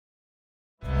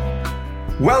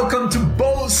Welcome to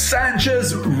Bo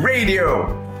Sanchez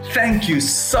Radio. Thank you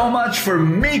so much for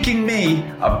making me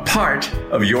a part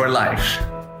of your life.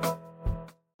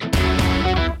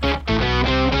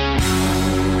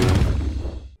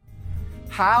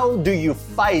 How do you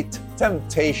fight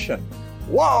temptation?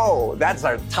 Whoa, that's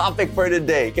our topic for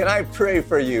today. Can I pray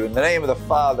for you? In the name of the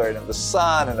Father, and of the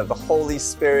Son, and of the Holy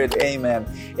Spirit, amen.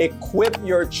 Equip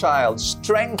your child,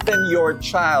 strengthen your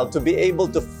child to be able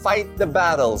to fight the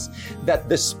battles that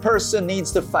this person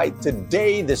needs to fight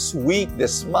today, this week,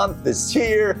 this month, this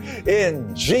year.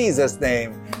 In Jesus'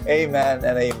 name, amen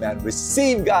and amen.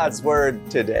 Receive God's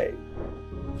word today.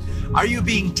 Are you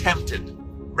being tempted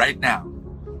right now?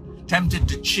 Tempted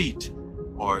to cheat,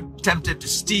 or tempted to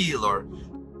steal, or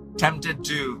tempted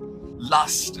to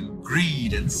lust and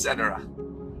greed, etc.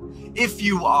 If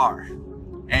you are,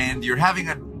 and you're having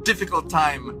a difficult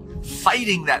time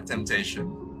fighting that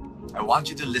temptation, I want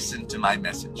you to listen to my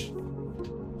message.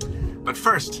 But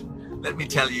first, let me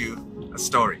tell you a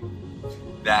story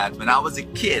that when I was a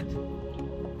kid,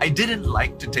 I didn't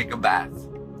like to take a bath.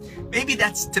 Maybe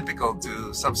that's typical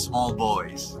to some small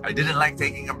boys. I didn't like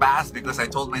taking a bath because I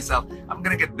told myself, I'm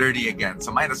gonna get dirty again,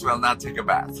 so might as well not take a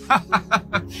bath.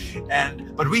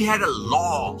 But we had a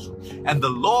law, and the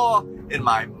law in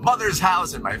my mother's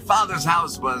house and my father's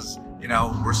house was,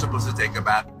 we're supposed to take a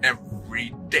bath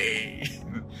every day.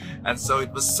 And so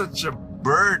it was such a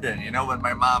burden, when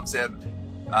my mom said,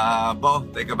 Bo,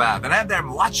 take a bath. And I'm there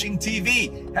watching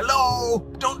TV. Hello,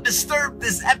 don't disturb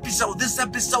this episode. This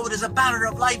episode is a matter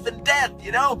of life and death,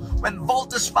 when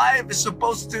Voltus 5 is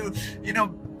supposed to,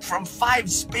 from 5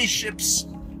 spaceships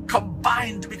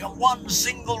combined to become one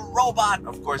single robot.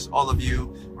 Of course, all of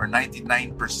you, or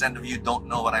 99% of you, don't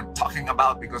know what I'm talking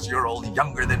about because you're all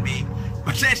younger than me.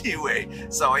 But anyway,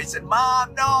 so I said,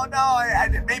 Mom, no,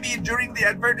 maybe during the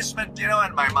advertisement,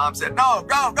 and my mom said, no,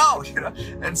 go,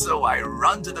 And so I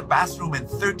run to the bathroom, and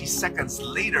 30 seconds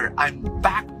later, I'm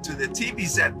back to the TV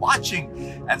set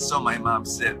watching. And so my mom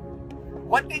said,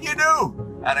 what did you do?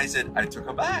 And I said, I took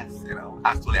a bath,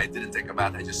 Actually, I didn't take a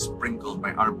bath. I just sprinkled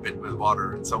my armpit with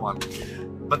water and so on.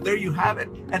 But there you have it.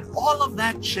 And all of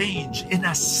that changed in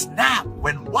a snap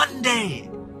when one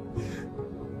day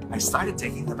I started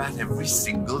taking the bath every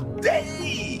single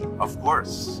day. Of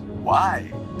course.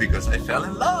 Why? Because I fell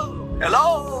in love.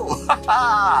 Hello!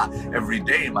 Every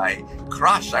day my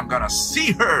crush, I'm gonna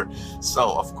see her.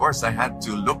 So of course I had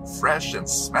to look fresh and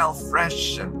smell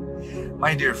fresh. And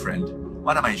my dear friend,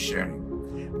 what am I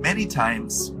sharing? Many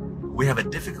times we have a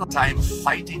difficult time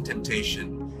fighting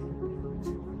temptation.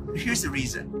 Here's the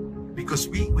reason. Because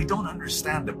we don't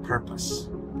understand the purpose.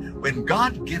 When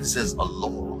God gives us a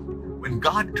law, when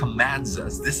God commands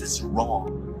us, this is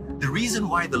wrong. The reason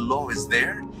why the law is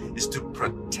there is to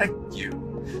protect you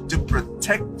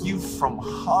from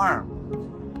harm.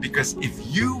 Because if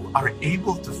you are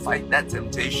able to fight that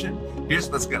temptation, here's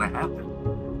what's going to happen.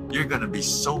 You're going to be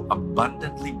so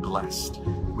abundantly blessed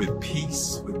with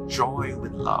peace, with joy,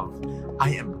 with love. I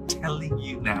am telling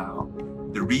you now,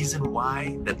 the reason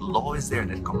why that law is there,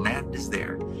 that command is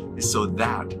there, is so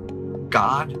that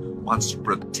God wants to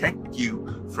protect you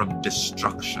from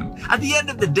destruction. At the end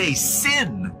of the day,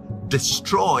 sin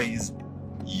destroys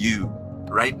you.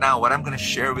 Right now, what I'm going to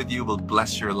share with you will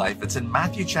bless your life. It's in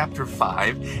Matthew chapter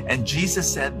 5, and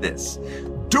Jesus said this,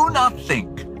 do not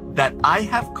think that I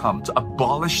have come to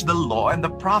abolish the law and the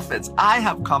prophets. I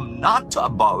have come not to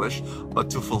abolish, but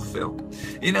to fulfill.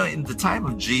 In the time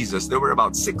of Jesus, there were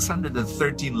about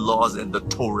 613 laws in the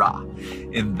Torah,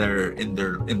 in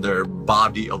their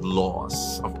body of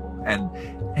laws.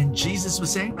 And Jesus was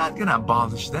saying, I'm not going to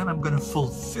abolish them. I'm going to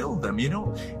fulfill them,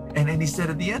 And he said,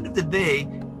 at the end of the day,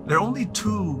 there are only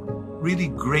 2 really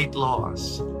great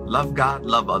laws. Love God,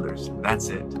 love others. That's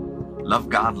it. Love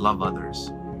God, love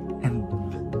others. And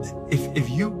if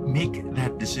you make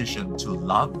that decision to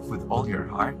love with all your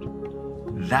heart,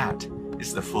 that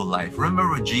is the full life. Remember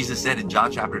what Jesus said in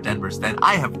John chapter 10, verse 10,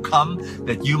 I have come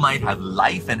that you might have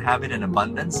life and have it in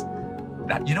abundance.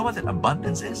 That, you know what that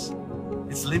abundance is?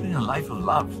 It's living a life of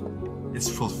love. It's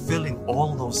fulfilling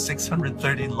all those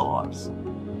 613 laws.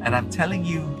 And I'm telling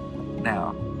you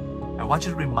now, I want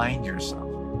you to remind yourself,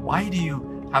 why do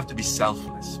you have to be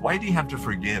selfless? Why do you have to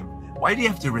forgive? Why do you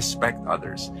have to respect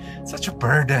others? It's such a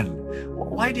burden.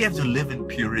 Why do you have to live in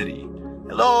purity?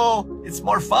 Hello, it's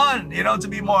more fun, to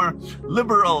be more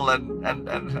liberal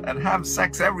and have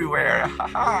sex everywhere.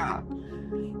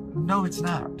 No, it's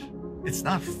not. It's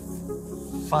not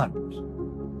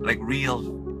fun. Like real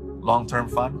long-term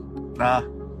fun. Nah.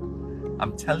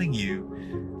 I'm telling you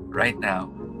right now,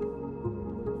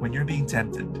 when you're being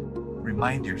tempted,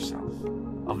 remind yourself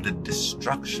of the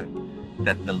destruction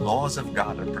that the laws of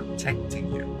God are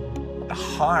protecting you, the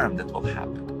harm that will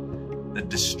happen, the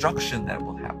destruction that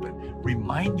will happen,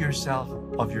 remind yourself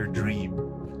of your dream,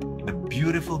 the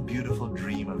beautiful, beautiful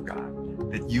dream of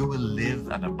God, that you will live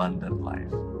an abundant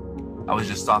life. I was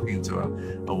just talking to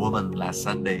a woman last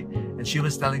Sunday, and she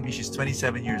was telling me she's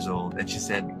 27 years old, and she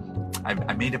said,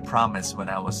 I made a promise when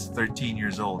I was 13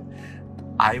 years old,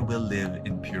 I will live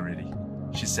in purity.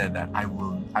 She said that I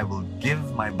will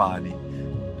give my body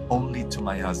only to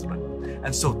my husband.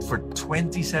 And so for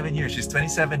 27 years, she's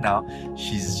 27 now,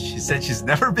 she said she's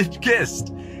never been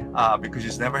kissed because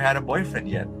she's never had a boyfriend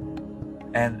yet.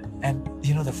 And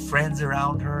you know, the friends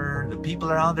around her, the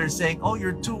people around her saying, oh,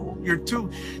 you're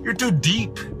too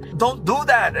deep. Don't do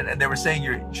that. And they were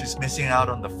saying she's missing out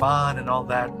on the fun and all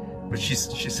that. But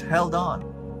she's held on.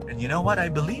 And you know what? I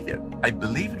believe it. I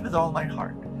believe it with all my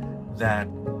heart that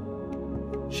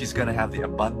she's going to have the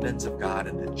abundance of God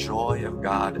and the joy of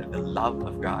God and the love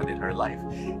of God in her life.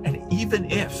 And even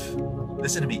if,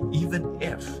 listen to me, even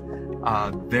if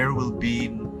there will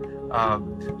be,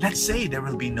 let's say there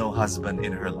will be no husband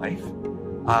in her life,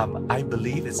 I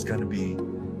believe it's going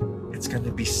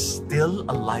to be still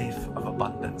a life of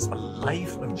abundance, a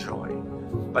life of joy.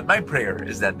 But my prayer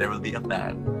is that there will be a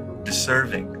man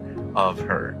deserving of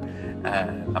her,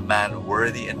 a man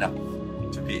worthy enough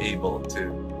to be able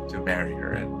to marry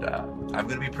her. And I'm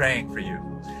going to be praying for you.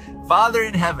 Father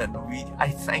in heaven, I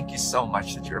thank you so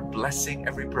much that you're blessing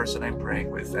every person I'm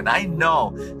praying with. And I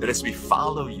know that as we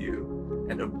follow you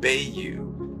and obey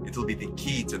you, it will be the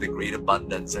key to the great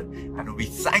abundance. And we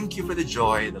thank you for the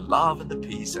joy, the love, and the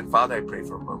peace. And Father, I pray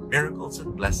for more miracles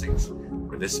and blessings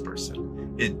for this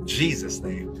person. In Jesus'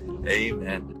 name,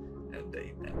 amen and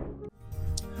amen.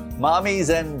 Mommies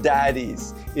and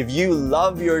daddies, if you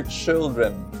love your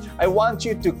children, I want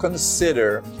you to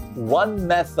consider one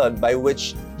method by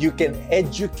which you can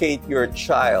educate your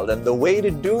child. And the way to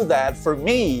do that, for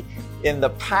me, in the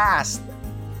past,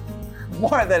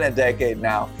 more than a decade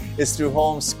now, is through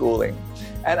homeschooling.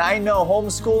 And I know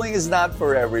homeschooling is not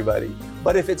for everybody,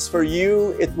 but if it's for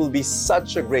you, it will be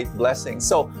such a great blessing.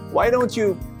 So why don't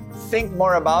you think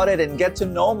more about it and get to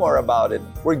know more about it?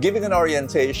 We're giving an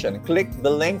orientation. Click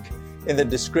the link in the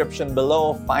description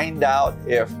below. Find out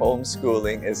if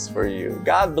homeschooling is for you.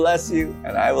 God bless you,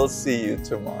 and I will see you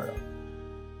tomorrow.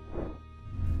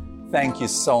 Thank you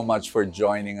so much for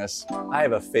joining us. I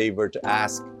have a favor to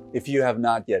ask. If you have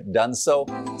not yet done so,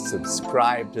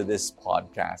 subscribe to this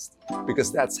podcast, because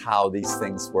that's how these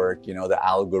things work, you know, the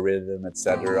algorithm,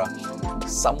 etc.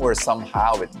 Somewhere,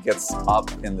 somehow, it gets up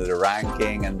in the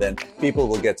ranking, and then people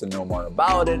will get to know more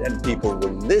about it, and people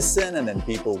will listen, and then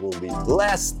people will be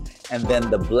blessed, and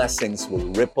then the blessings will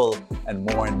ripple, and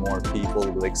more people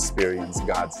will experience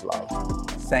God's love.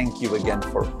 Thank you again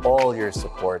for all your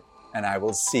support, and I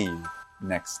will see you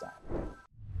next time.